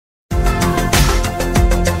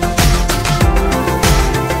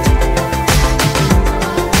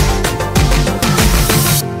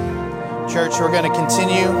we're going to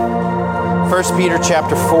continue 1 Peter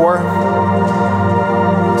chapter 4.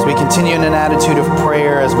 As we continue in an attitude of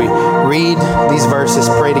prayer, as we read these verses,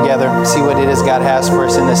 pray together, see what it is God has for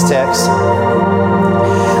us in this text.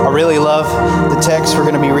 I really love the text we're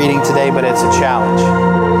going to be reading today, but it's a challenge.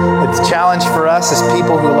 It's a challenge for us as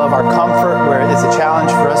people who love our comfort, where it's a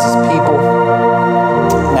challenge for us as people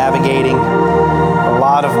navigating a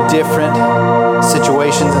lot of different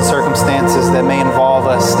situations and circumstances that may involve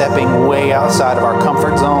us stepping way outside of our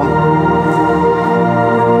comfort zone.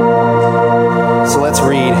 So let's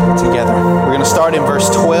read together. We're going to start in verse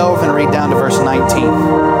 12 and read down to verse 19.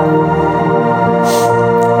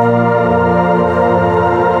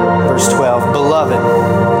 Verse 12,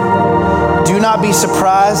 Beloved, do not be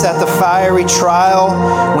surprised at the fiery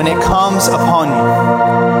trial when it comes upon you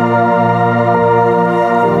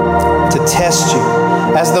to test you,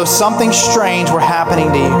 as though something strange were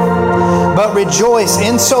happening to you. But rejoice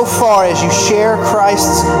insofar as you share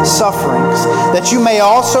Christ's sufferings, that you may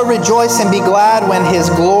also rejoice and be glad when His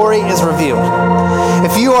glory is revealed.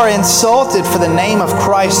 If you are insulted for the name of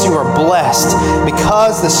Christ, you are blessed,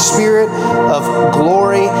 because the Spirit of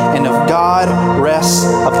glory and of God rests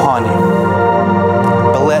upon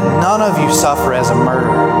you. But let none of you suffer as a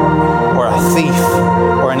murderer, or a thief,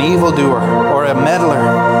 or an evildoer, or a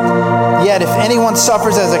meddler. Yet if anyone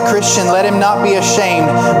suffers as a Christian, let him not be ashamed,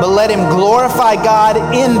 but let him glorify God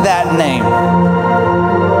in that name.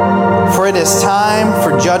 For it is time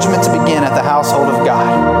for judgment to begin at the household of God.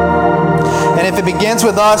 And if it begins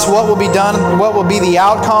with us, what will be done? What will be the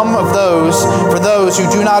outcome of for those who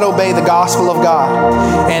do not obey the gospel of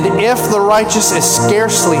God? And if the righteous is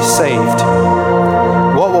scarcely saved,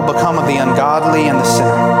 what will become of the ungodly and the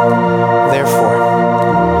sinner? Therefore,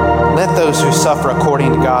 let those who suffer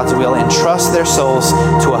according to God's will entrust their souls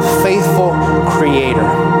to a faithful Creator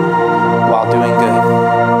while doing good.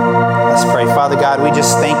 Let's pray. Father God, we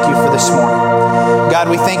just thank you for this morning. God,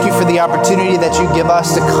 we thank you for the opportunity that you give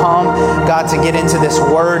us to come, God, to get into this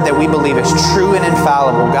word that we believe is true and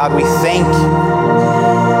infallible. God, we thank you.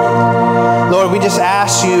 Lord, we just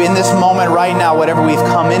ask you in this moment right now, whatever we've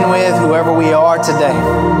come in with, whoever we are today,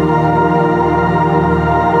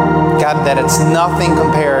 God, that it's nothing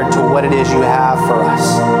compared to what it is you have for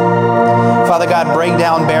us. Father God, break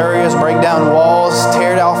down barriers, break down walls,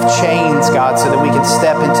 tear off chains, God, so that we can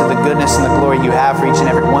step into the goodness and the glory you have for each and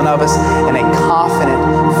every one of us in a confident,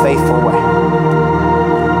 faithful way.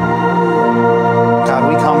 God,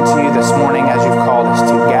 we come to you this morning as you've called us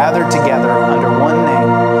to, gather together under one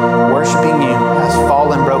name, worshiping you as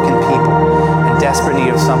fallen, broken people in desperate need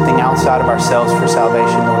of something outside of ourselves for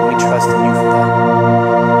salvation. Lord, we trust in you for that.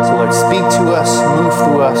 So Lord, speak to us, move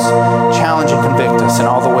through us, challenge and convict us in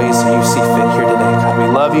all the ways that you see fit here today. God, we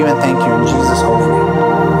love you and thank you in Jesus' holy name.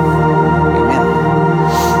 Amen.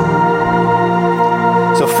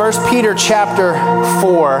 So 1 Peter chapter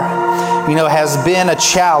 4, has been a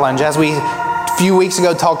challenge. As we a few weeks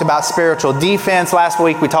ago talked about spiritual defense. Last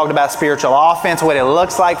week we talked about spiritual offense, what it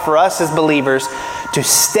looks like for us as believers to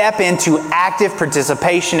step into active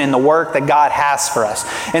participation in the work that God has for us.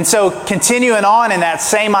 And so continuing on in that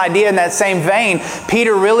same idea, in that same vein,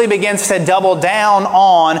 Peter really begins to double down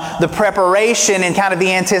on the preparation and kind of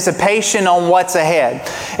the anticipation on what's ahead.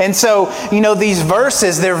 And so, these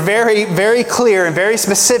verses, they're very, very clear and very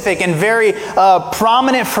specific and very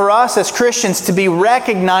prominent for us as Christians to be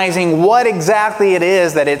recognizing what exactly it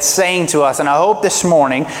is that it's saying to us. And I hope this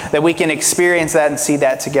morning that we can experience that and see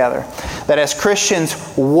that together. That as Christians,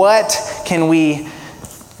 what can we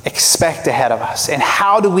expect ahead of us, and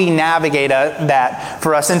how do we navigate that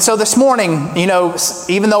for us? And so this morning,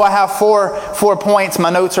 even though I have four points, my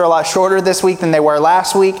notes are a lot shorter this week than they were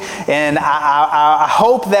last week, and I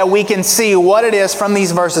hope that we can see what it is from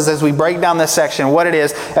these verses as we break down this section, what it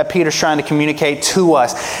is that Peter's trying to communicate to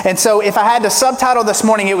us. And so if I had to subtitle this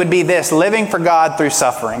morning, it would be this: Living for God Through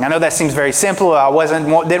Suffering. I know that seems very simple. I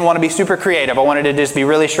didn't want to be super creative. I wanted to just be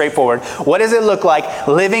really straightforward. What does it look like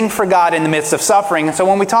living for God in the midst of suffering? And so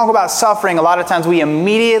when we talk about suffering, a lot of times we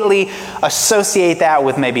immediately associate that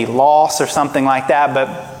with maybe loss or something like that,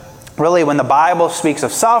 but really, when the Bible speaks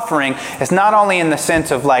of suffering, it's not only in the sense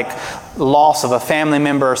of like loss of a family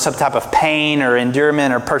member or some type of pain or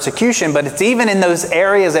endurement or persecution, but it's even in those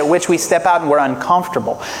areas at which we step out and we're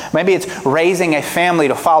uncomfortable. Maybe it's raising a family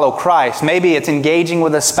to follow Christ. Maybe it's engaging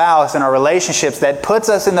with a spouse in our relationships that puts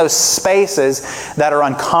us in those spaces that are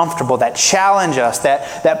uncomfortable, that challenge us,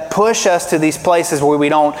 that push us to these places where we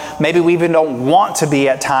even don't want to be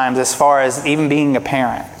at times, as far as even being a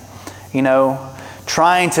parent.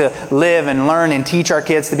 trying to live and learn and teach our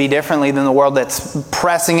kids to be differently than the world that's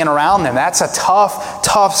pressing in around them. That's a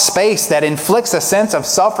tough space that inflicts a sense of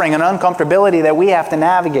suffering and uncomfortability that we have to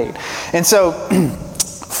navigate. And so,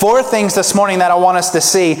 4 things this morning that I want us to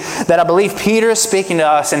see that I believe Peter is speaking to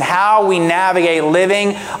us and how we navigate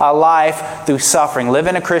living a life through suffering,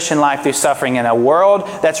 living a Christian life through suffering in a world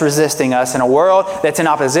that's resisting us, in a world that's in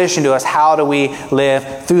opposition to us. How do we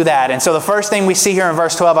live through that? And so the first thing we see here in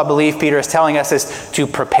verse 12, I believe Peter is telling us, is to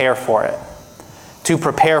prepare for it. To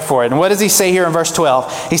prepare for it. And what does he say here in verse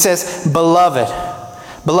 12? He says, beloved.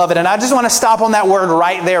 Beloved, and I just want to stop on that word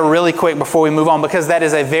right there really quick before we move on, because that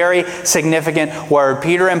is a very significant word.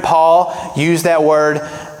 Peter and Paul use that word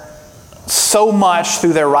so much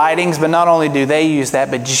through their writings, but not only do they use that,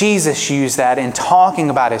 but Jesus used that in talking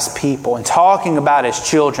about His people, and talking about His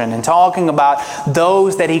children, and talking about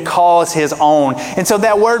those that He calls His own. And so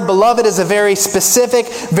that word beloved is a very specific,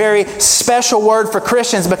 very special word for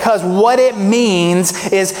Christians, because what it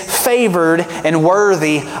means is favored and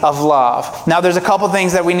worthy of love. Now there's a couple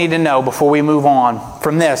things that we need to know before we move on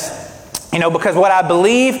from this. Because what I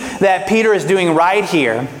believe that Peter is doing right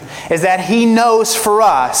here is that he knows for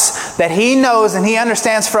us, that he knows and he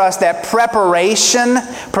understands for us that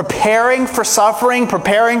preparing for suffering,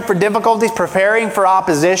 preparing for difficulties, preparing for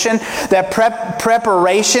opposition, that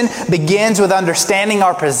preparation begins with understanding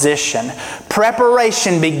our position.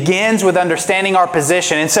 Preparation begins with understanding our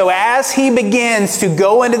position. And so as he begins to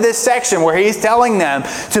go into this section where he's telling them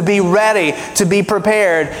to be ready, to be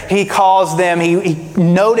prepared, he calls them, he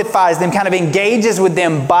notifies them, kind of engages with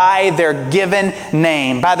them by their given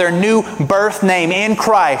name, by their new birth name in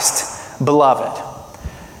Christ, beloved.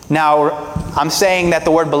 Now, I'm saying that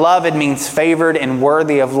the word beloved means favored and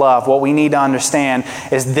worthy of love. What we need to understand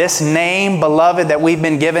is this name, beloved, that we've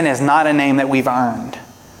been given is not a name that we've earned.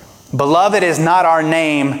 Beloved is not our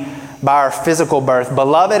name by our physical birth.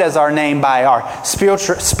 Beloved is our name by our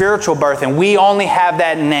spiritual birth. And we only have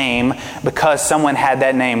that name because someone had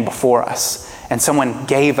that name before us. And someone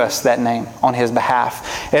gave us that name on His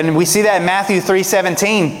behalf. And we see that in Matthew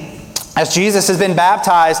 3:17. As Jesus has been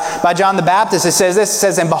baptized by John the Baptist, it says this, it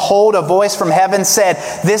says, "And behold, a voice from heaven said,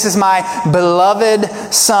 'This is my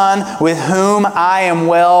beloved Son, with whom I am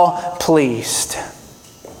well pleased.'"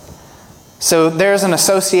 So there's an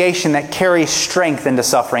association that carries strength into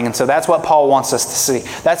suffering. And so that's what Paul wants us to see.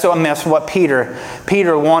 That's what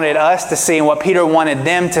Peter wanted us to see, and what Peter wanted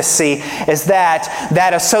them to see, is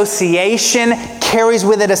that association carries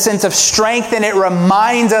with it a sense of strength, and it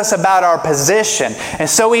reminds us about our position. And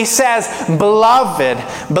so he says, beloved,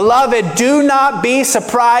 do not be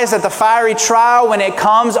surprised at the fiery trial when it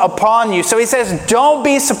comes upon you. So he says, don't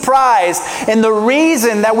be surprised. And the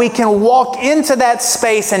reason that we can walk into that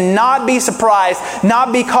space and not be surprised,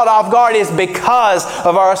 not be caught off guard, is because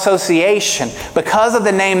of our association, because of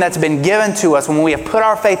the name that's been given to us. When we have put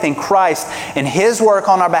our faith in Christ and His work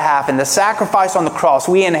on our behalf and the sacrifice on the cross,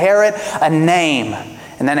 we inherit a name,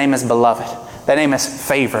 and that name is beloved. That name is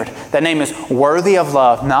favored. That name is worthy of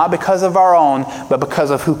love, not because of our own, but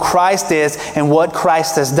because of who Christ is and what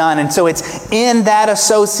Christ has done. And so it's in that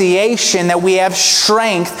association that we have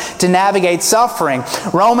strength to navigate suffering.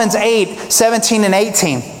 Romans 8:17 and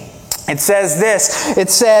 18. It says this, it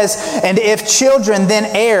says, "And if children, then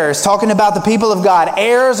heirs," talking about the people of God,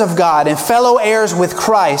 "heirs of God and fellow heirs with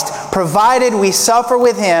Christ, provided we suffer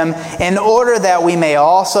with Him, in order that we may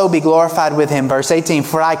also be glorified with Him." Verse 18,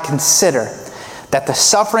 "For I consider that the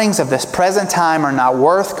sufferings of this present time are not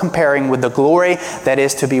worth comparing with the glory that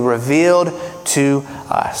is to be revealed to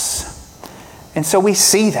us." And so we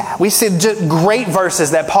see that. We see just great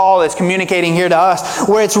verses that Paul is communicating here to us,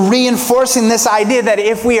 where it's reinforcing this idea that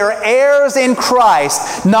if we are heirs in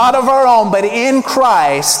Christ, not of our own, but in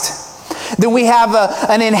Christ, then we have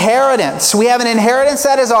an inheritance. We have an inheritance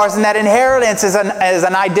that is ours, and that inheritance is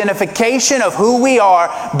an identification of who we are: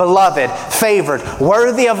 beloved, favored,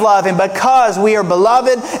 worthy of love. And because we are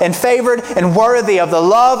beloved and favored and worthy of the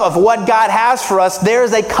love of what God has for us,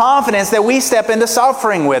 there's a confidence that we step into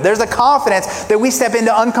suffering with. There's a confidence that we step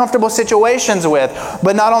into uncomfortable situations with.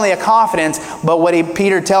 But not only a confidence, but what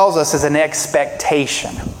Peter tells us is an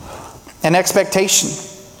expectation. An expectation.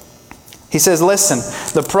 He says, listen,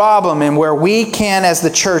 the problem and where we can as the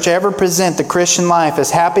church ever present the Christian life as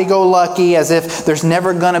happy-go-lucky, as if there's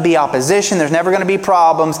never going to be opposition, there's never going to be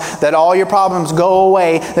problems, that all your problems go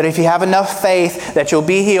away, that if you have enough faith, that you'll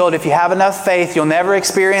be healed. If you have enough faith, you'll never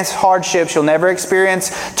experience hardships, you'll never experience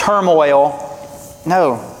turmoil.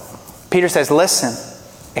 No. Peter says, listen,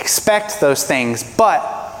 expect those things, but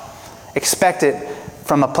expect it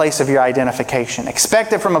from a place of your identification.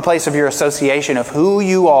 Expect it from a place of your association of who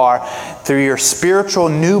you are through your spiritual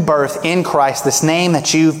new birth in Christ, this name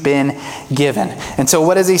that you've been given. And so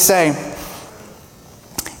what does he say?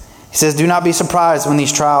 He says, do not be surprised when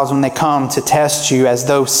these trials, when they come to test you as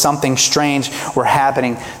though something strange were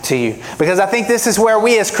happening to you. Because I think this is where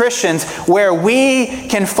we as Christians, where we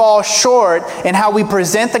can fall short in how we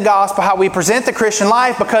present the gospel, how we present the Christian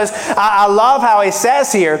life. Because I love how he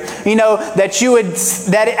says here,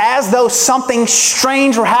 that as though something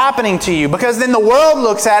strange were happening to you. Because then the world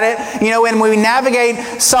looks at it, when we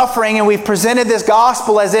navigate suffering and we've presented this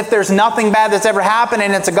gospel as if there's nothing bad that's ever happened,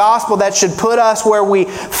 and it's a gospel that should put us where we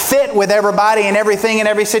fit with everybody and everything in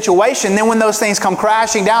every situation. Then when those things come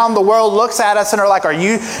crashing down, the world looks at us and are like,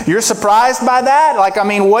 you're surprised by that?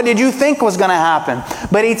 What did you think was going to happen?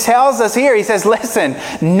 But he tells us here, he says, listen,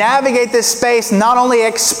 navigate this space not only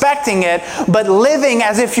expecting it, but living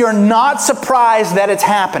as if you're not surprised that it's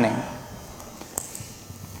happening.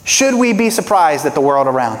 Should we be surprised at the world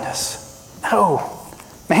around us? No.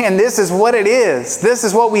 Man, this is what it is. This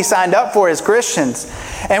is what we signed up for as Christians.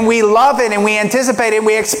 And we love it and we anticipate it and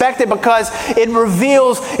we expect it because it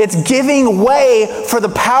reveals, it's giving way for the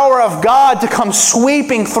power of God to come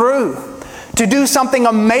sweeping through, to do something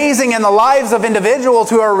amazing in the lives of individuals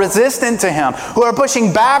who are resistant to Him, who are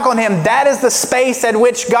pushing back on Him. That is the space at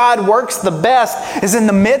which God works the best, is in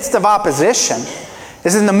the midst of opposition,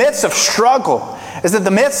 is in the midst of struggle, is in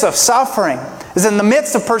the midst of suffering, is in the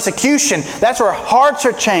midst of persecution. That's where hearts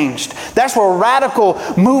are changed. That's where radical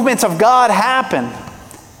movements of God happen.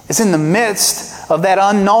 It's in the midst of that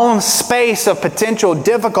unknown space of potential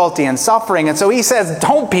difficulty and suffering. And so he says,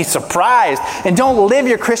 don't be surprised and don't live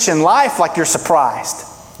your Christian life like you're surprised.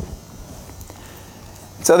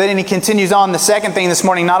 So then he continues on, the second thing this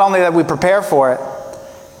morning, not only that we prepare for it,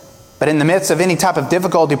 but in the midst of any type of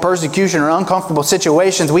difficulty, persecution, or uncomfortable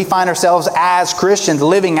situations, we find ourselves as Christians,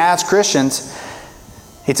 living as Christians.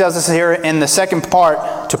 He tells us here in the second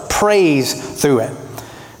part to praise through it.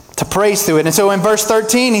 To praise through it. And so in verse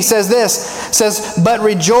 13 he says this, but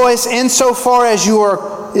rejoice insofar as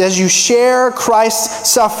you share Christ's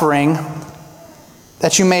suffering,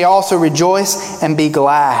 that you may also rejoice and be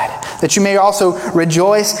glad. That you may also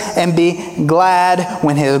rejoice and be glad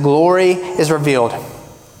when His glory is revealed.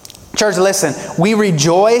 Church, listen, we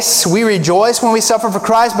rejoice when we suffer for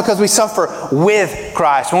Christ because we suffer with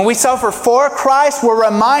Christ. When we suffer for Christ, we're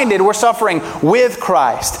reminded we're suffering with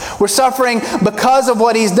Christ. We're suffering because of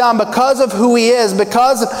what He's done, because of who He is,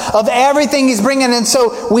 because of everything He's bringing. And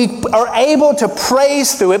so we are able to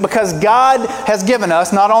praise through it because God has given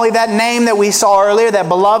us not only that name that we saw earlier, that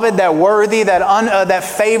beloved, that worthy, that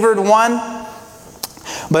favored one,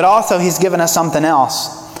 but also He's given us something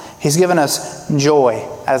else. He's given us joy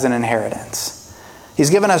as an inheritance.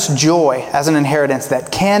 He's given us joy as an inheritance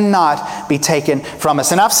that cannot be taken from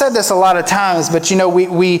us. And I've said this a lot of times, but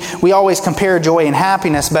we always compare joy and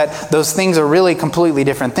happiness, but those things are really completely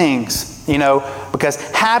different things. Because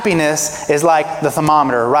happiness is like the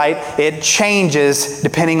thermometer, right? It changes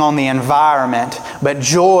depending on the environment, but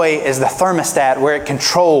joy is the thermostat where it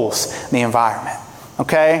controls the environment.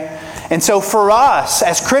 Okay? And so for us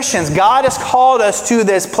as Christians, God has called us to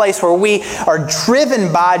this place where we are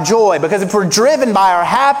driven by joy. Because if we're driven by our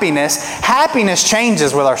happiness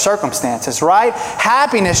changes with our circumstances, right?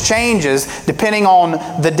 Happiness changes depending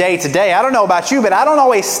on the day to day. I don't know about you, but I don't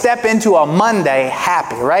always step into a Monday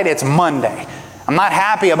happy, right? It's Monday. I'm not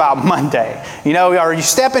happy about Monday. Or you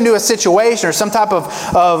step into a situation or some type of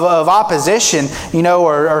opposition,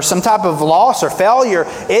 or some type of loss or failure,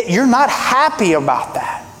 you're not happy about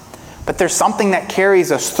that. But there's something that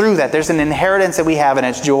carries us through that. There's an inheritance that we have, and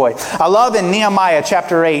it's joy. I love in Nehemiah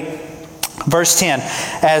chapter 8, verse 10,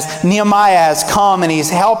 as Nehemiah has come and he's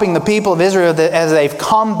helping the people of Israel as they've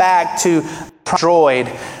come back to destroyed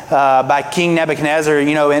by King Nebuchadnezzar,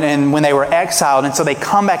 and when they were exiled. And so they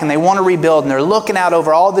come back and they want to rebuild, and they're looking out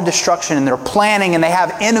over all the destruction, and they're planning, and they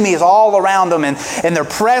have enemies all around them, and they're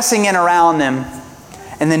pressing in around them.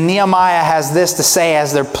 And then Nehemiah has this to say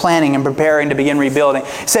as they're planning and preparing to begin rebuilding.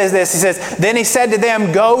 He says this, he says, then he said to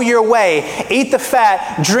them, go your way, eat the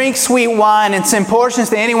fat, drink sweet wine, and send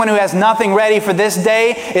portions to anyone who has nothing ready, for this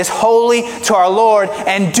day is holy to our Lord.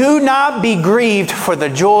 And do not be grieved, for the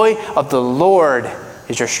joy of the Lord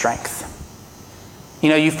is your strength.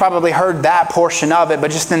 You've probably heard that portion of it, but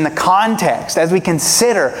just in the context, as we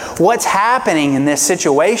consider what's happening in this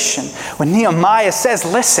situation, when Nehemiah says,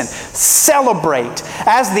 listen, celebrate.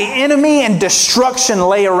 As the enemy and destruction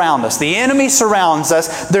lay around us, the enemy surrounds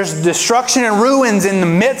us, there's destruction and ruins in the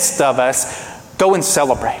midst of us, go and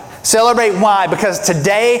celebrate. Celebrate why? Because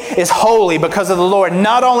today is holy because of the Lord.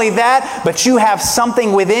 Not only that, but you have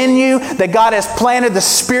something within you that God has planted, the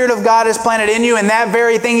Spirit of God has planted in you, and that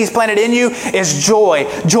very thing He's planted in you is joy.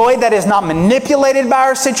 Joy that is not manipulated by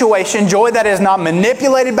our situation, joy that is not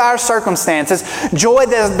manipulated by our circumstances, joy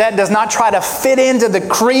that does not try to fit into the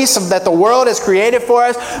crease that the world has created for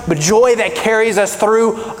us, but joy that carries us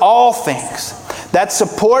through all things, that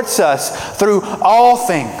supports us through all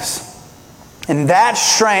things. And that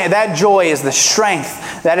strength, that joy is the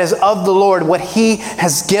strength that is of the Lord, what He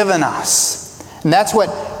has given us. And that's what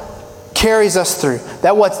carries us through.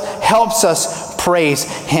 That's what helps us praise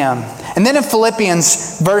Him. And then in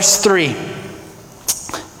Philippians verse 3.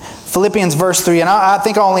 Philippians verse 3, and I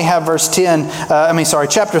think I only have verse 10,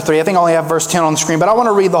 chapter 3. I think I only have verse 10 on the screen, but I want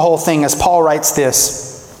to read the whole thing as Paul writes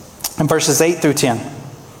this in verses 8 through 10.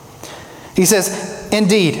 He says,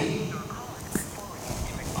 indeed,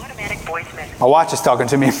 my watch is talking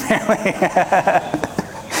to me apparently.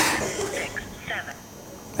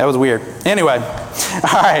 That was weird. Anyway,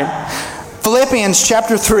 all right. Philippians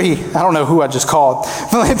chapter 3. I don't know who I just called.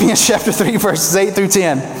 Philippians chapter 3, verses 8 through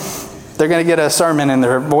 10. They're going to get a sermon in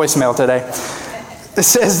their voicemail today. It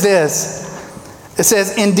says this. It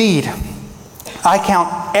says, indeed, I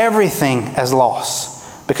count everything as loss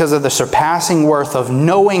because of the surpassing worth of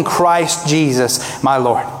knowing Christ Jesus, my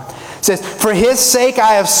Lord. It says, for His sake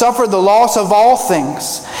I have suffered the loss of all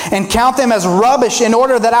things, and count them as rubbish in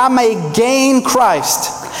order that I may gain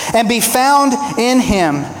Christ, and be found in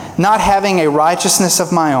Him, not having a righteousness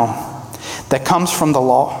of my own that comes from the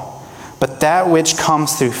law, but that which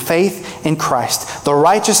comes through faith in Christ, the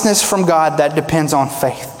righteousness from God that depends on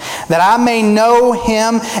faith, that I may know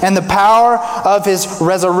Him and the power of His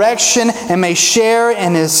resurrection, and may share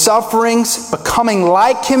in His sufferings, becoming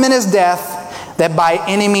like Him in His death, that by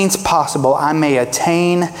any means possible I may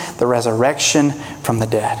attain the resurrection from the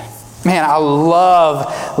dead. Man, I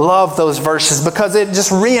love those verses because it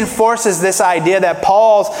just reinforces this idea that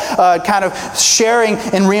Paul's kind of sharing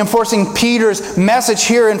and reinforcing Peter's message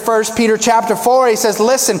here in 1 Peter chapter 4. He says,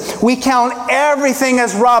 listen, we count everything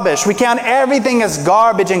as rubbish. We count everything as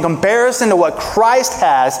garbage in comparison to what Christ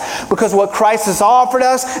has, because what Christ has offered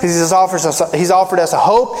us is He's offered us a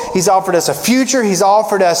hope. He's offered us a future. He's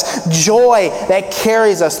offered us joy that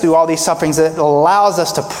carries us through all these sufferings, that allows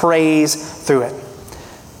us to praise through it.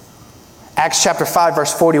 Acts chapter 5,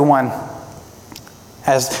 verse 41.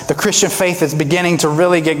 As the Christian faith is beginning to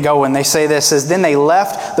really get going, they say this, says, then they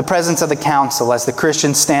left the presence of the council as the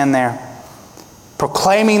Christians stand there,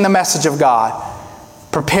 proclaiming the message of God,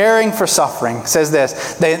 preparing for suffering. It says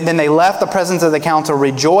this, then they left the presence of the council,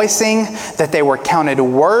 rejoicing that they were counted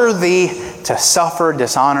worthy to suffer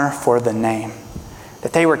dishonor for the name.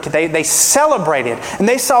 That they celebrated, and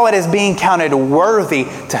they saw it as being counted worthy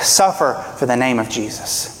to suffer for the name of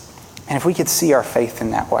Jesus. And if we could see our faith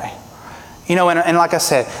in that way. You know, and like I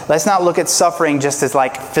said, let's not look at suffering just as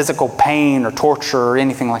like physical pain or torture or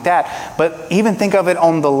anything like that. But even think of it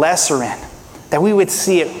on the lesser end. That we would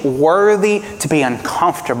see it worthy to be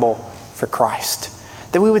uncomfortable for Christ.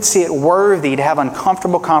 That we would see it worthy to have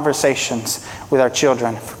uncomfortable conversations with our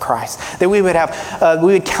children for Christ. That we would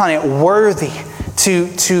count it worthy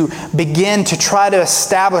to begin to try to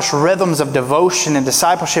establish rhythms of devotion and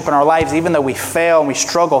discipleship in our lives, even though we fail and we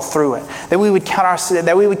struggle through it. That we would count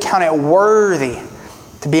it worthy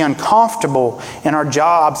to be uncomfortable in our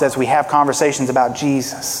jobs as we have conversations about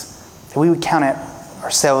Jesus. That we would count it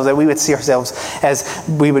ourselves, that we would see ourselves as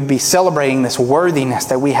we would be celebrating this worthiness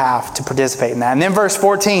that we have to participate in that. And then verse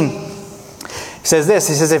 14 says this.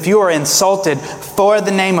 He says, if you are insulted for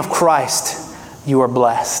the name of Christ, you are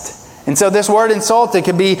blessed. And so this word insulted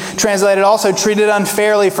could be translated also treated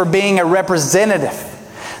unfairly for being a representative.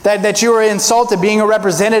 That you are insulted being a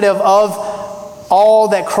representative of all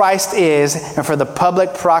that Christ is and for the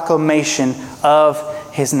public proclamation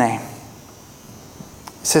of His name.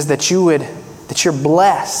 It says that you're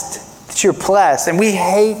blessed. That you're blessed. And we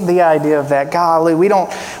hate the idea of that. Golly, we don't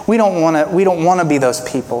want to be those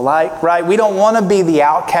people, right? We don't want to be the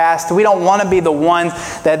outcast. We don't want to be the ones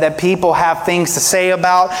that people have things to say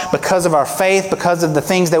about because of our faith, because of the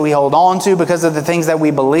things that we hold on to, because of the things that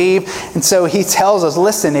we believe. And so He tells us,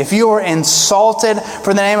 listen, if you are insulted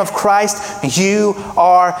for the name of Christ, you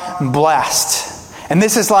are blessed. And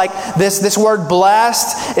this is like, this word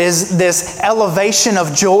blessed is this elevation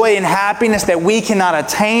of joy and happiness that we cannot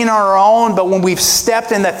attain on our own. But when we've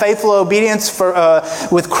stepped in that faithful obedience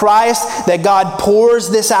with Christ, that God pours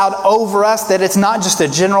this out over us, that it's not just a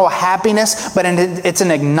general happiness, but it's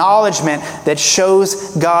an acknowledgement that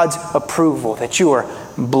shows God's approval, that you are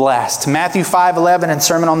blessed. Matthew 5:11 in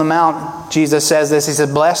Sermon on the Mount, Jesus says this. He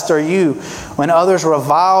said, "Blessed are you when others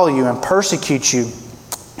revile you and persecute you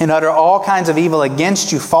and utter all kinds of evil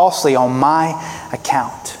against you falsely on my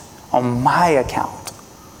account." On my account.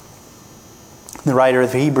 The writer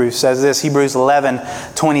of Hebrews says this, Hebrews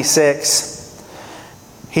 11:26.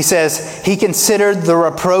 He says, "He considered the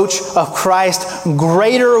reproach of Christ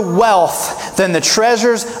greater wealth than the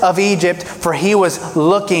treasures of Egypt, for he was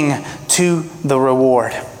looking to the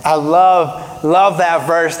reward." I love that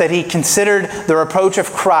verse, that he considered the reproach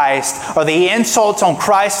of Christ, or the insults on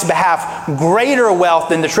Christ's behalf, greater wealth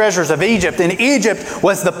than the treasures of Egypt. And Egypt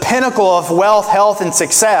was the pinnacle of wealth, health, and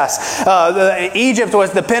success. Egypt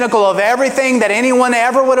was the pinnacle of everything that anyone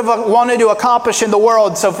ever would have wanted to accomplish in the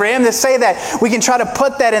world. So for him to say that, we can try to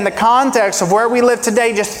put that in the context of where we live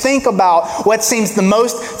today. Just think about what seems the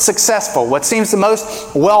most successful, what seems the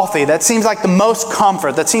most wealthy, that seems like the most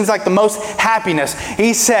comfort, that seems like the most happiness.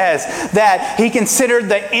 He says that he considered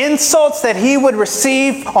the insults that he would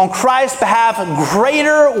receive on Christ's behalf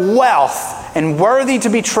greater wealth and worthy to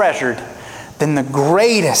be treasured than the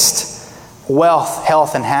greatest wealth,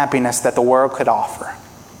 health, and happiness that the world could offer.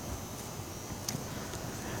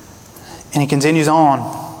 And he continues on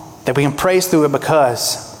that we can praise through it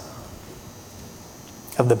because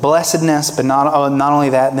of the blessedness, but not only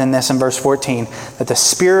that, then this in verse 14, that the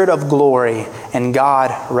Spirit of glory and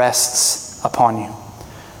God rests upon you.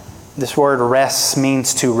 This word rests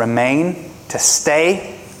means to remain, to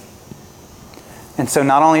stay. And so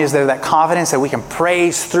not only is there that confidence that we can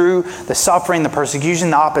praise through the suffering, the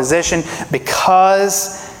persecution, the opposition,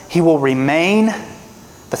 because he will remain,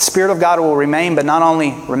 the Spirit of God will remain, but not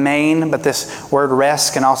only remain, but this word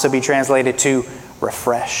rest can also be translated to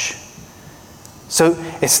refresh. So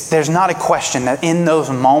there's not a question that in those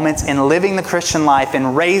moments, in living the Christian life,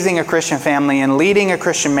 in raising a Christian family, in leading a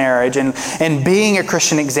Christian marriage, and being a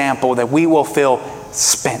Christian example, that we will feel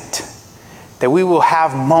spent. That we will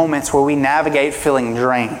have moments where we navigate feeling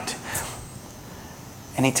drained.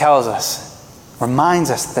 And he tells us,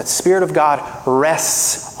 reminds us that the Spirit of God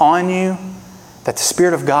rests on you, that the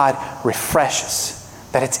Spirit of God refreshes.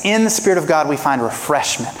 That it's in the Spirit of God we find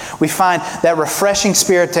refreshment. We find that refreshing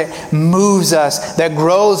Spirit that moves us, that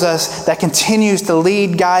grows us, that continues to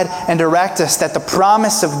lead, guide, and direct us. That the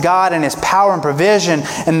promise of God and His power and provision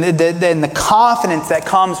and the confidence that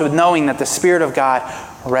comes with knowing that the Spirit of God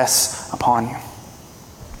rests upon you.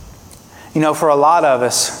 You know, for a lot of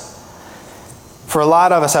us,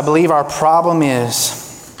 I believe our problem is,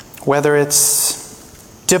 whether it's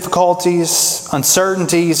difficulties,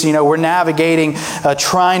 uncertainties, we're navigating,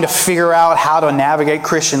 trying to figure out how to navigate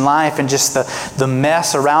Christian life and just the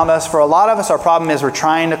mess around us. For a lot of us, our problem is we're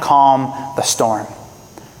trying to calm the storm.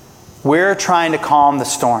 We're trying to calm the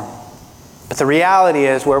storm. But the reality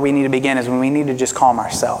is, where we need to begin is when we need to just calm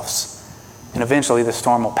ourselves. And eventually the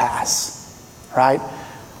storm will pass. Right?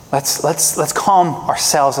 Let's calm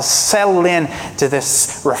ourselves. Let's settle in to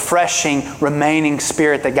this refreshing, remaining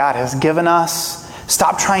Spirit that God has given us.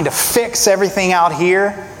 Stop trying to fix everything out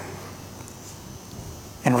here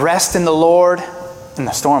and rest in the Lord, and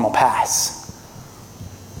the storm will pass.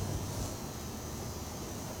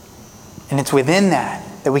 And it's within that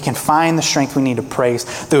we can find the strength we need to praise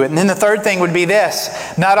through it. And then the third thing would be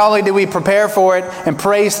this. Not only do we prepare for it and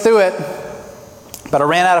praise through it, but I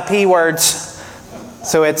ran out of P words,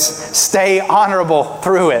 so it's stay honorable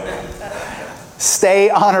through it. Stay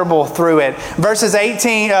honorable through it. Verse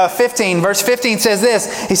 15 says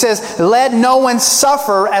this. He says, "Let no one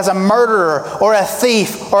suffer as a murderer or a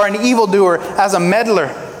thief or an evildoer, as a meddler."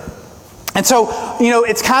 And so,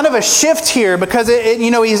 it's kind of a shift here, because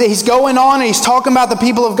he's going on and he's talking about the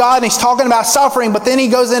people of God and he's talking about suffering, but then he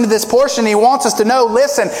goes into this portion and he wants us to know,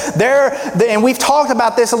 listen, and we've talked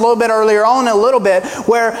about this a little bit earlier on,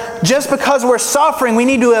 where just because we're suffering, we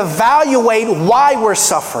need to evaluate why we're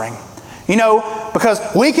suffering. Because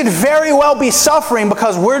we could very well be suffering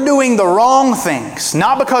because we're doing the wrong things,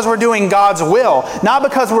 not because we're doing God's will, not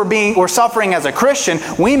because we're suffering as a Christian.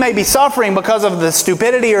 We may be suffering because of the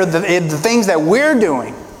stupidity or the things that we're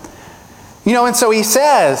doing. And so he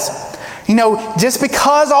says, just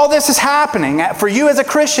because all this is happening for you as a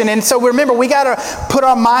Christian, and so remember, we got to put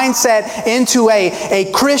our mindset into a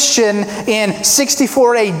Christian in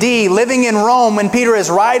 64 AD, living in Rome when Peter is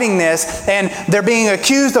writing this, and they're being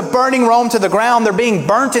accused of burning Rome to the ground. They're being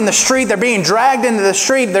burnt in the street. They're being dragged into the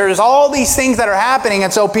street. There's all these things that are happening,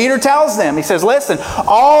 and so Peter tells them, he says, listen,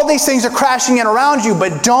 all these things are crashing in around you,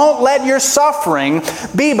 but don't let your suffering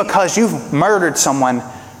be because you've murdered someone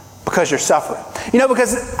because you're suffering.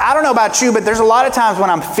 Because I don't know about you, but there's a lot of times when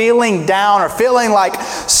I'm feeling down or feeling like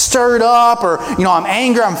stirred up or, I'm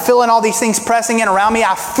angry, I'm feeling all these things pressing in around me,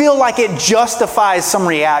 I feel like it justifies some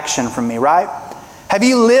reaction from me, right? Have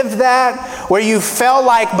you lived that? Where you felt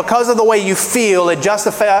like because of the way you feel, it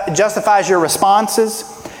justifies your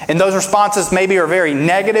responses? And those responses maybe are very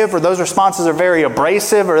negative, or those responses are very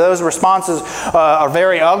abrasive, or those responses are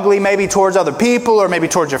very ugly maybe towards other people, or maybe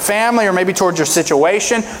towards your family, or maybe towards your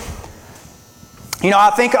situation.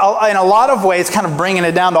 I think in a lot of ways, kind of bringing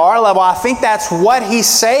it down to our level, I think that's what he's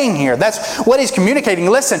saying here. That's what he's communicating.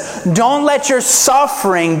 Listen, don't let your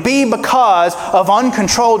suffering be because of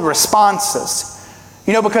uncontrolled responses.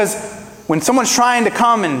 Because when someone's trying to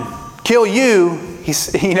come and kill you, he's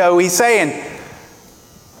saying,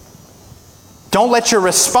 don't let your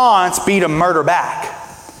response be to murder back.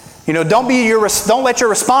 Don't let your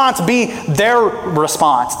response be their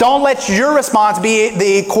response. Don't let your response be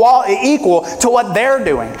equal to what they're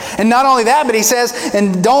doing. And not only that, but he says,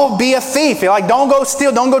 and don't be a thief. Don't go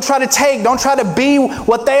steal. Don't go try to take. Don't try to be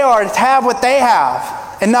what they are, to have what they have.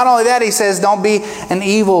 And not only that, he says, don't be an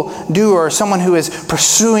evil doer, someone who is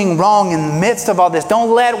pursuing wrong in the midst of all this.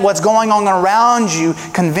 Don't let what's going on around you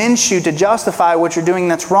convince you to justify what you're doing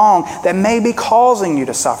that's wrong, that may be causing you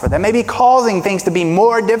to suffer, that may be causing things to be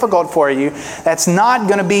more difficult for you. That's not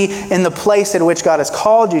going to be in the place at which God has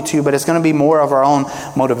called you to, but it's going to be more of our own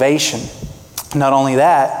motivation. Not only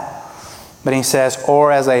that, but he says,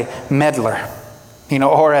 or as a meddler.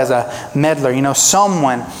 Or as a meddler,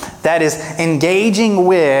 someone that is engaging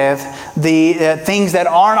with the things that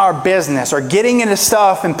aren't our business, or getting into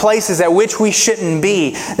stuff in places at which we shouldn't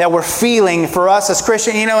be, that we're feeling for us as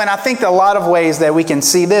Christians. And I think a lot of ways that we can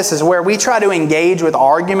see this is where we try to engage with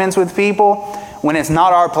arguments with people when it's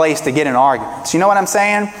not our place to get in arguments. You know what I'm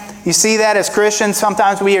saying? You see that as Christians?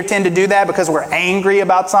 Sometimes we tend to do that because we're angry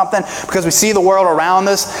about something, because we see the world around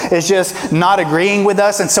us is just not agreeing with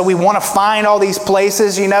us, and so we want to find all these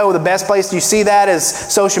places. The best place you see that is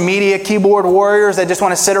social media, keyboard warriors that just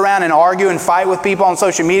want to sit around and argue and fight with people on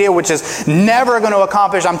social media, which is never going to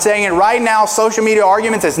accomplish. I'm saying it right now, social media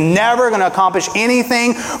arguments is never going to accomplish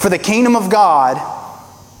anything for the kingdom of God,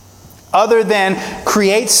 other than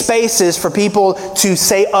create spaces for people to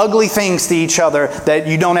say ugly things to each other that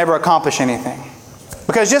you don't ever accomplish anything.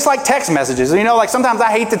 Because just like text messages, sometimes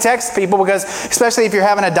I hate to text people, because especially if you're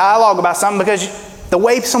having a dialogue about something, because the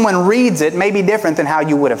way someone reads it may be different than how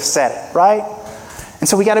you would have said it, right? And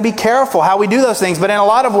so we got to be careful how we do those things. But in a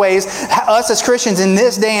lot of ways, us as Christians in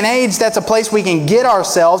this day and age, that's a place we can get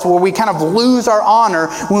ourselves where we kind of lose our honor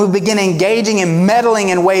when we begin engaging and meddling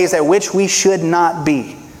in ways at which we should not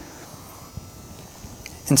be.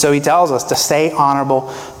 And so he tells us to stay honorable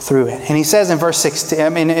through it. And he says in verse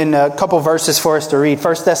 16, in a couple verses for us to read,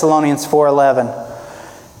 1 Thessalonians 4:11,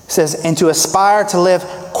 it says, and to aspire to live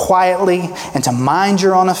quietly, and to mind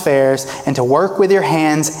your own affairs, and to work with your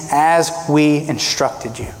hands as we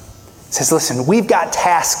instructed you. It says, listen, we've got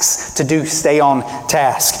tasks to do. Stay on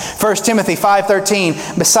task. 1 Timothy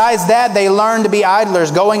 5:13. Besides that, they learn to be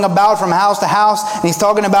idlers, going about from house to house. And he's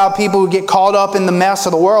talking about people who get caught up in the mess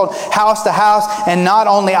of the world, house to house, and not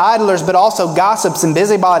only idlers, but also gossips and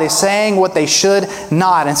busybodies, saying what they should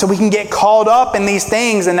not. And so we can get caught up in these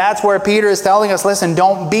things, and that's where Peter is telling us, listen,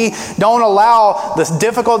 don't allow the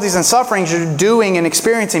difficulties and sufferings you're doing and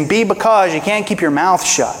experiencing be because you can't keep your mouth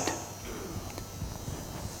shut.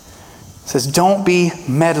 It says, don't be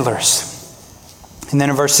meddlers. And then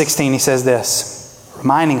in verse 16 he says this,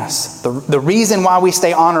 reminding us the reason why we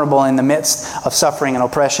stay honorable in the midst of suffering and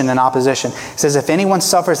oppression and opposition. It says, if anyone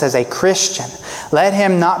suffers as a Christian, let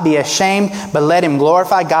him not be ashamed, but let him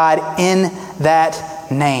glorify God in that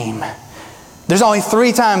name. There's only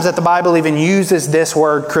 3 times that the Bible even uses this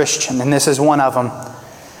word Christian, and this is one of them.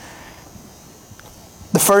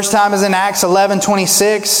 The first time is in Acts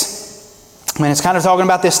 11:26. It's kind of talking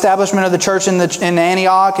about the establishment of the church in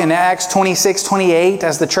Antioch, in Acts 26:28,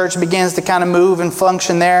 as the church begins to kind of move and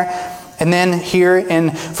function there. And then here in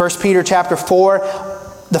 1 Peter chapter 4,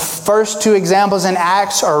 the first 2 examples in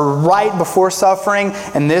Acts are right before suffering,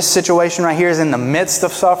 and this situation right here is in the midst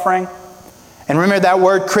of suffering. And remember, that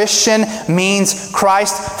word Christian means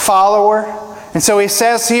Christ follower. And so he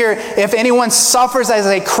says here, if anyone suffers as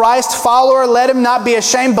a Christ follower, let him not be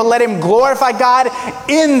ashamed, but let him glorify God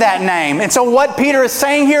in that name. And so what Peter is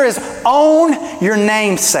saying here is own your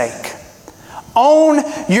namesake. Own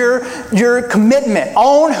your commitment.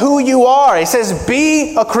 Own who you are. He says,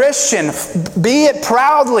 be a Christian. Be it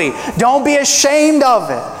proudly. Don't be ashamed of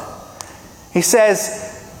it. He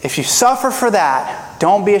says, if you suffer for that,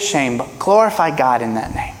 don't be ashamed, but glorify God in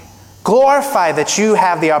that name. Glorify that you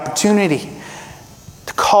have the opportunity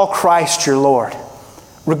to call Christ your Lord.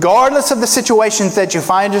 Regardless of the situations that you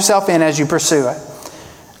find yourself in as you pursue it.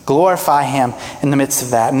 Glorify Him in the midst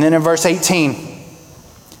of that. And then in verse 18,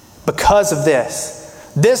 because of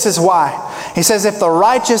this is why. He says, if the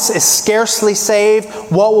righteous is scarcely saved,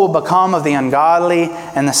 what will become of the ungodly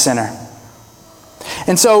and the sinner?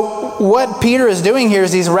 And so what Peter is doing here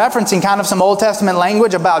is he's referencing kind of some Old Testament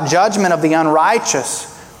language about judgment of the unrighteous.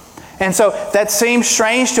 And so that seems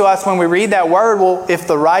strange to us when we read that word. Well, if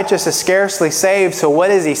the righteous is scarcely saved, so what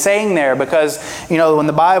is he saying there? Because, when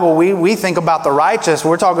the Bible, we think about the righteous,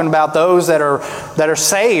 we're talking about those that are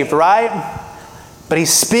saved, right? But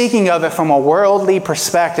he's speaking of it from a worldly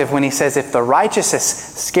perspective when he says, if the righteous is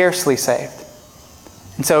scarcely saved.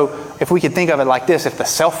 And so if we could think of it like this, if the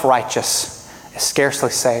self-righteous is scarcely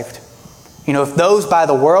saved. If those by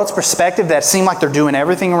the world's perspective that seem like they're doing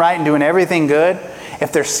everything right and doing everything good,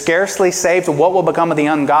 if they're scarcely saved, what will become of the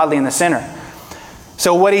ungodly and the sinner?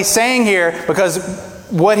 So what he's saying here, because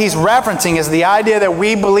what he's referencing is the idea that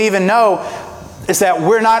we believe and know is that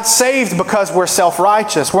we're not saved because we're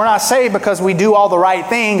self-righteous. We're not saved because we do all the right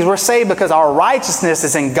things. We're saved because our righteousness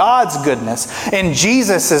is in God's goodness, in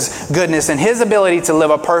Jesus' goodness, and His ability to live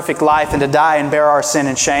a perfect life and to die and bear our sin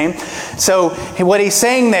and shame. So what he's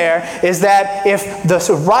saying there is that if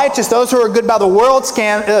the righteous, those who are good by the world's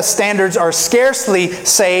standards, are scarcely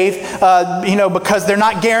saved, because they're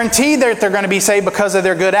not guaranteed that they're going to be saved because of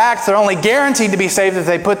their good acts. They're only guaranteed to be saved if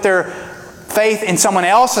they put their faith in someone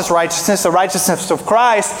else's righteousness, the righteousness of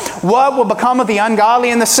Christ. What will become of the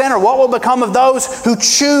ungodly and the sinner? What will become of those who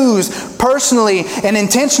choose personally and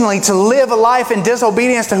intentionally to live a life in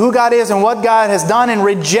disobedience to who God is and what God has done and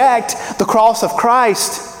reject the cross of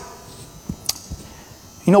Christ?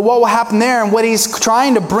 What will happen there, and what he's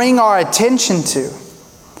trying to bring our attention to,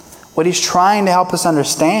 what he's trying to help us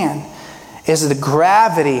understand, is the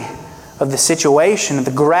gravity of the situation,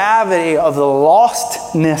 the gravity of the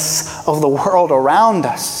lostness of the world around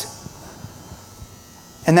us.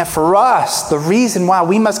 And that for us, the reason why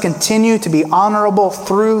we must continue to be honorable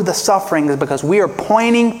through the suffering is because we are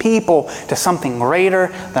pointing people to something greater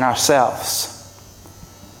than ourselves.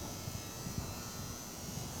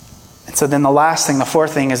 And so then the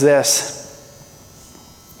fourth thing is this.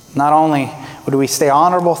 Not only do we stay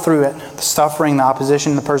honorable through it, the suffering, the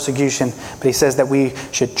opposition, the persecution, but he says that we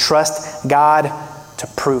should trust God to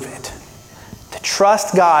prove it. To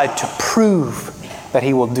trust God to prove that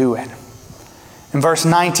He will do it. In verse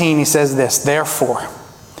 19 he says this, therefore,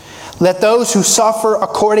 let those who suffer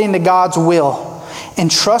according to God's will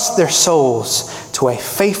entrust their souls to a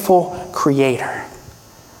faithful Creator.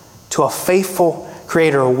 To a faithful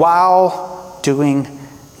Creator while doing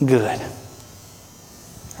good.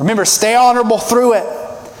 Remember, stay honorable through it.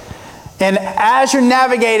 And as you're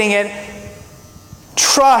navigating it,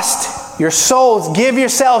 trust your souls. Give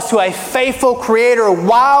yourselves to a faithful Creator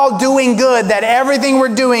while doing good. That everything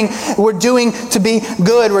we're doing to be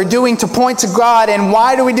good. We're doing to point to God. And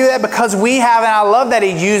why do we do that? Because we have, and I love that he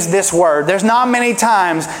used this word. There's not many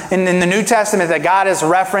times in the New Testament that God is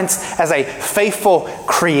referenced as a faithful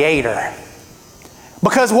Creator.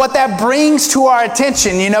 Because what that brings to our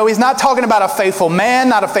attention, he's not talking about a faithful man,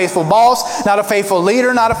 not a faithful boss, not a faithful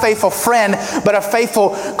leader, not a faithful friend, but a faithful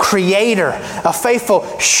Creator, a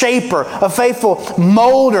faithful shaper, a faithful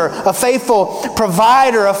molder, a faithful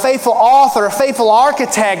provider, a faithful author, a faithful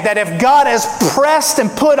architect. That if God has pressed and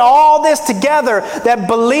put all this together, that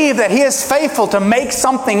believe that He is faithful to make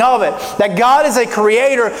something of it. That God is a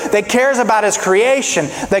Creator that cares about His creation.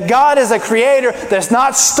 That God is a Creator that does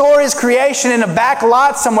not store His creation in a back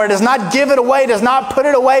lot somewhere, does not give it away, does not put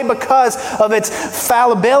it away because of its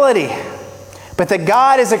fallibility. But that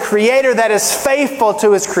God is a Creator that is faithful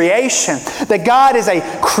to His creation. That God is a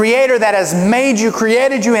Creator that has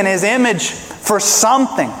created you in His image for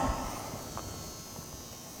something.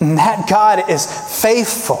 And that God is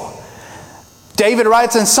faithful. David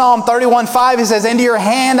writes in Psalm 31:5, he says, into your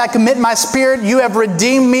hand I commit my spirit. You have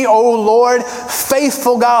redeemed me, O Lord,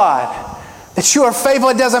 faithful God. That you are faithful.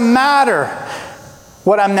 It doesn't matter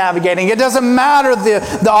what I'm navigating. It doesn't matter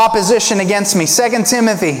the opposition against me. 2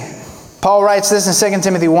 Timothy, Paul writes this in 2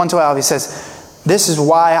 Timothy 1:12. He says, this is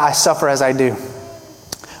why I suffer as I do.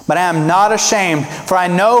 But I am not ashamed, for I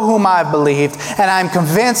know whom I have believed, and I am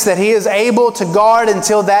convinced that He is able to guard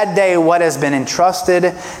until that day what has been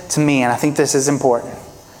entrusted to me. And I think this is important.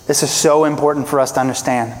 This is so important for us to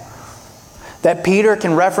understand. That Peter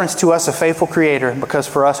can reference to us a faithful Creator because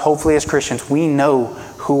for us, hopefully as Christians, we know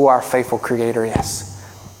who our faithful Creator is.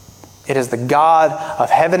 It is the God of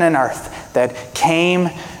heaven and earth that came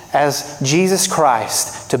as Jesus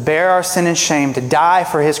Christ to bear our sin and shame, to die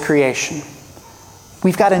for His creation.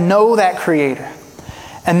 We've got to know that Creator.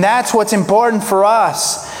 And that's what's important for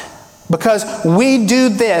us. Because we do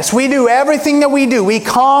this. We do everything that we do. We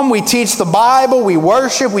come, we teach the Bible, we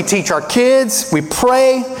worship, we teach our kids, we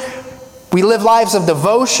pray, we live lives of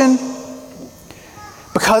devotion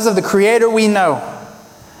because of the Creator we know.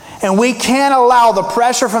 And we can't allow the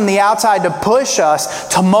pressure from the outside to push us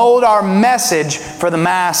to mold our message for the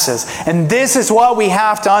masses. And this is what we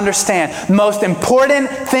have to understand. The most important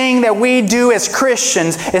thing that we do as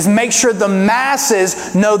Christians is make sure the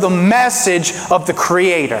masses know the message of the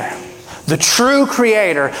Creator. The true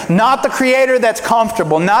Creator, not the Creator that's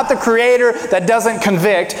comfortable, not the Creator that doesn't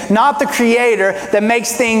convict, not the Creator that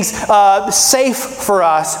makes things safe for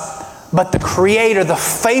us, but the Creator, the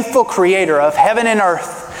faithful Creator of heaven and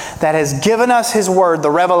earth that has given us His Word,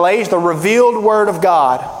 the revelation, the revealed Word of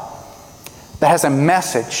God that has a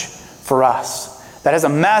message for us. That has a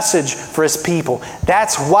message for His people.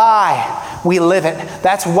 That's why we live it.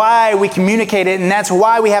 That's why we communicate it. And that's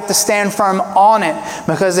why we have to stand firm on it.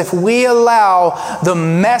 Because if we allow the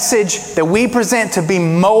message that we present to be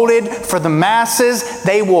molded for the masses,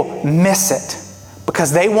 they will miss it.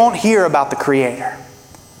 Because they won't hear about the Creator.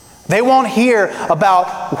 They won't hear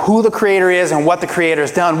about who the Creator is and what the Creator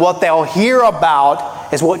has done. What they'll hear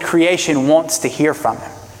about is what creation wants to hear from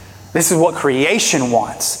Him. This is what creation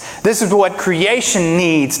wants. This is what creation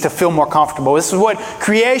needs to feel more comfortable. This is what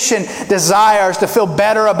creation desires to feel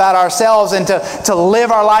better about ourselves and to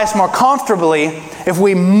live our lives more comfortably if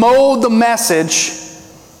we mold the message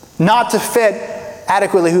not to fit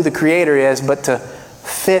adequately who the Creator is, but to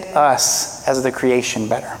fit us as the creation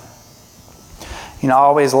better. You know, I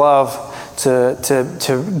always love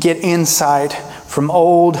to get insight from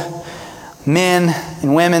old men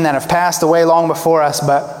and women that have passed away long before us,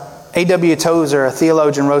 but A.W. Tozer, a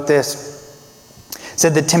theologian, wrote this.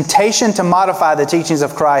 Said, the temptation to modify the teachings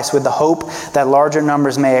of Christ with the hope that larger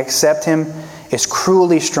numbers may accept Him is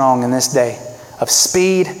cruelly strong in this day of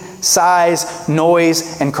speed, size,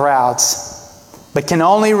 noise, and crowds, but can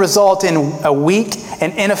only result in a weak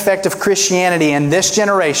and ineffective Christianity in this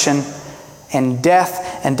generation and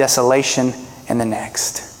death and desolation in the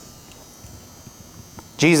next.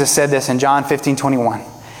 Jesus said this in John 15:21.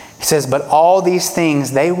 He says, but all these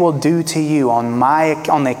things they will do to you on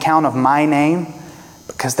the account of my name,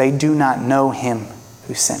 because they do not know Him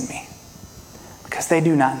who sent me. Because they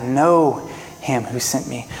do not know Him who sent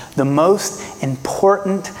me. The most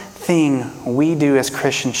important thing we do as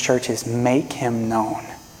Christian church is make Him known.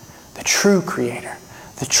 The true Creator,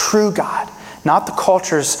 the true God. Not the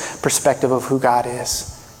culture's perspective of who God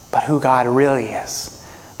is, but who God really is.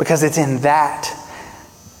 Because it's in that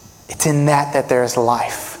there is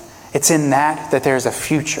life. It's in that there's a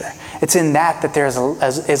future. It's in that there is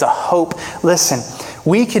a hope. Listen,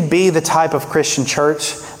 we could be the type of Christian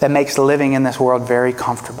church that makes living in this world very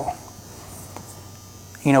comfortable.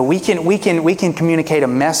 You know, we can communicate a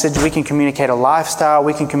message, we can communicate a lifestyle,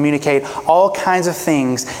 we can communicate all kinds of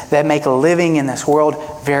things that make living in this world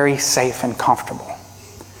very safe and comfortable.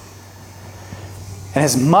 And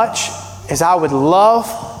as much as I would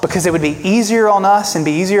love, because it would be easier on us and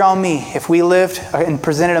be easier on me if we lived and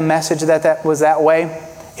presented a message that was that way,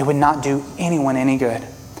 it would not do anyone any good.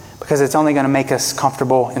 Because it's only going to make us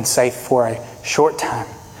comfortable and safe for a short time.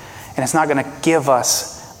 And it's not going to give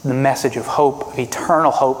us the message of hope, of eternal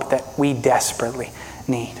hope that we desperately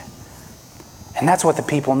need. And that's what the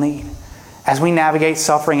people need. As we navigate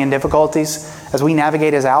suffering and difficulties, as we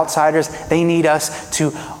navigate as outsiders, they need us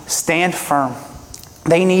to stand firm.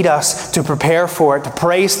 They need us to prepare for it, to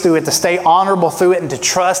praise through it, to stay honorable through it, and to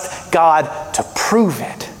trust God to prove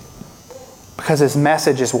it. Because His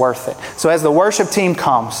message is worth it. So as the worship team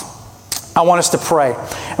comes, I want us to pray.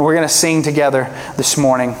 And we're going to sing together this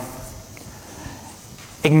morning,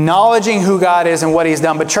 acknowledging who God is and what He's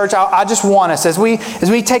done. But church, I just want us, as we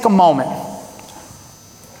take a moment,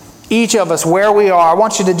 each of us where we are, I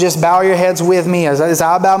want you to just bow your heads with me as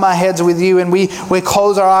I bow my heads with you, and we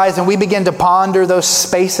close our eyes and we begin to ponder those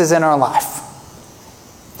spaces in our life.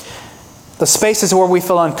 The spaces where we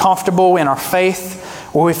feel uncomfortable in our faith,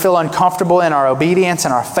 where we feel uncomfortable in our obedience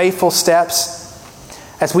and our faithful steps.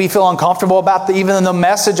 As we feel uncomfortable about even the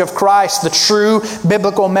message of Christ, the true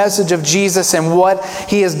biblical message of Jesus and what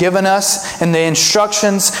He has given us and the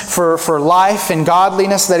instructions for life and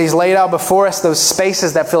godliness that He's laid out before us, those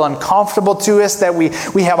spaces that feel uncomfortable to us, that we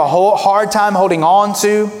have a whole hard time holding on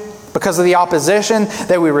to because of the opposition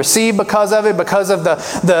that we receive because of it, because of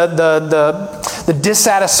the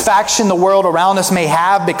dissatisfaction the world around us may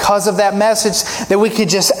have because of that message, that we could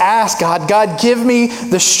just ask God, give me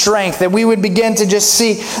the strength, that we would begin to just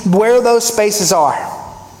see where those spaces are.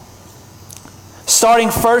 Starting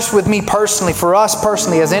first with me personally, for us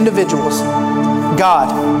personally as individuals.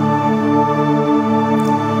 God,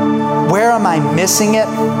 where am I missing it?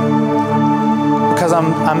 Because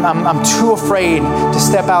I'm too afraid to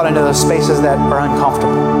step out into those spaces that are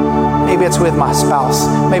uncomfortable. Maybe it's with my spouse.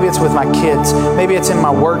 Maybe it's with my kids. Maybe it's in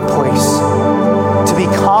my workplace. To be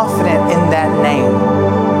confident in that name,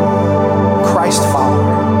 Christ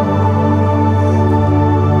follower.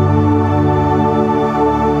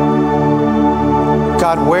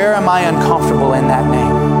 God, where am I uncomfortable in that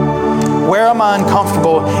name? Where am I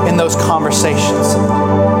uncomfortable in those conversations?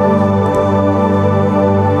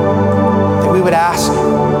 That we would ask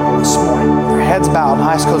this morning, our heads bowed and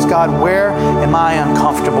eyes closed, God, where am I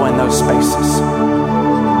uncomfortable in those spaces?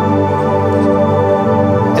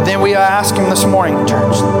 And then we ask Him this morning,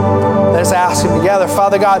 church. Let us ask Him together,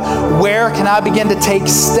 Father God, where can I begin to take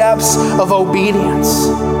steps of obedience?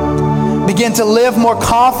 Begin to live more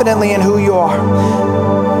confidently in who You are.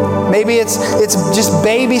 Maybe it's just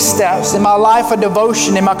baby steps in my life of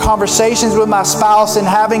devotion, in my conversations with my spouse, and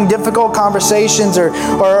having difficult conversations,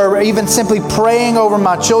 or even simply praying over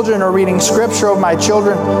my children or reading scripture over my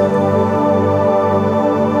children.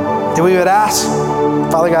 That we would ask,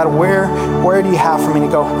 Father God, where do You have for me to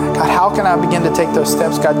go? God, how can I begin to take those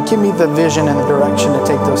steps? God, give me the vision and the direction to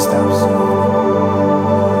take those steps.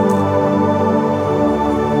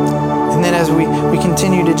 And then as we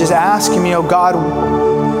continue to just ask Him, God,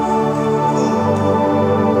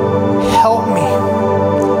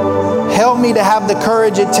 help me to have the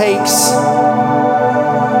courage it takes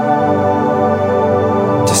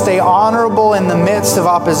to stay honorable in the midst of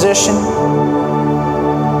opposition.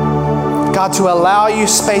 God, to allow You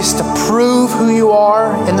space to prove who You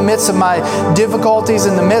are in the midst of my difficulties,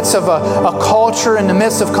 in the midst of a culture, in the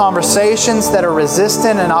midst of conversations that are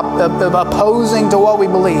resistant and opposing to what we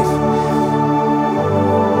believe.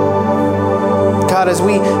 God, as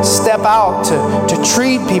we step out to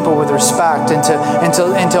treat people with respect and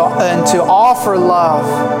to offer love,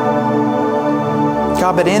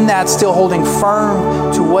 God, but in that still holding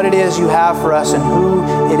firm to what it is You have for us and who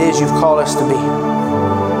it is You've called us to be.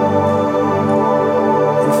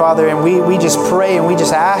 And Father, and we just pray and we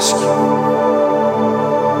just ask You,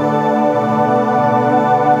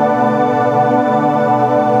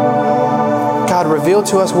 God, reveal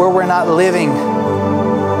to us where we're not living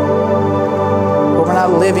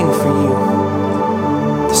for You.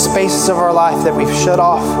 The spaces of our life that we've shut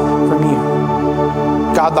off from You.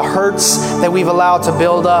 God, the hurts that we've allowed to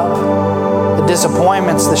build up, the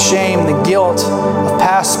disappointments, the shame, the guilt of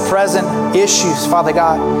past, present issues, Father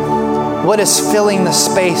God. What is filling the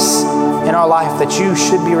space in our life that You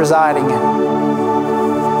should be residing in?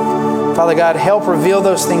 Father God, help reveal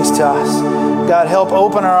those things to us. God, help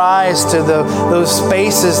open our eyes to those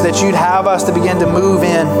spaces that You'd have us to begin to move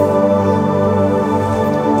in.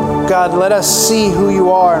 God, let us see who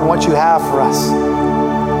You are and what You have for us.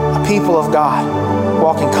 A people of God,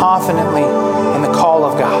 walking confidently in the call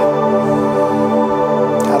of God.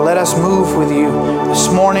 God, let us move with You this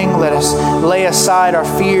morning. Let us lay aside our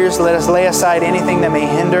fears. Let us lay aside anything that may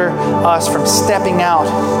hinder us from stepping out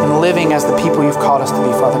and living as the people You've called us to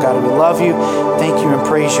be. Father God, we love You, thank You, and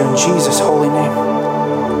praise You in Jesus' holy name.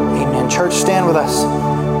 Amen. Church, stand with us.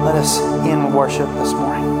 Let us end with worship this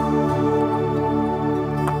morning.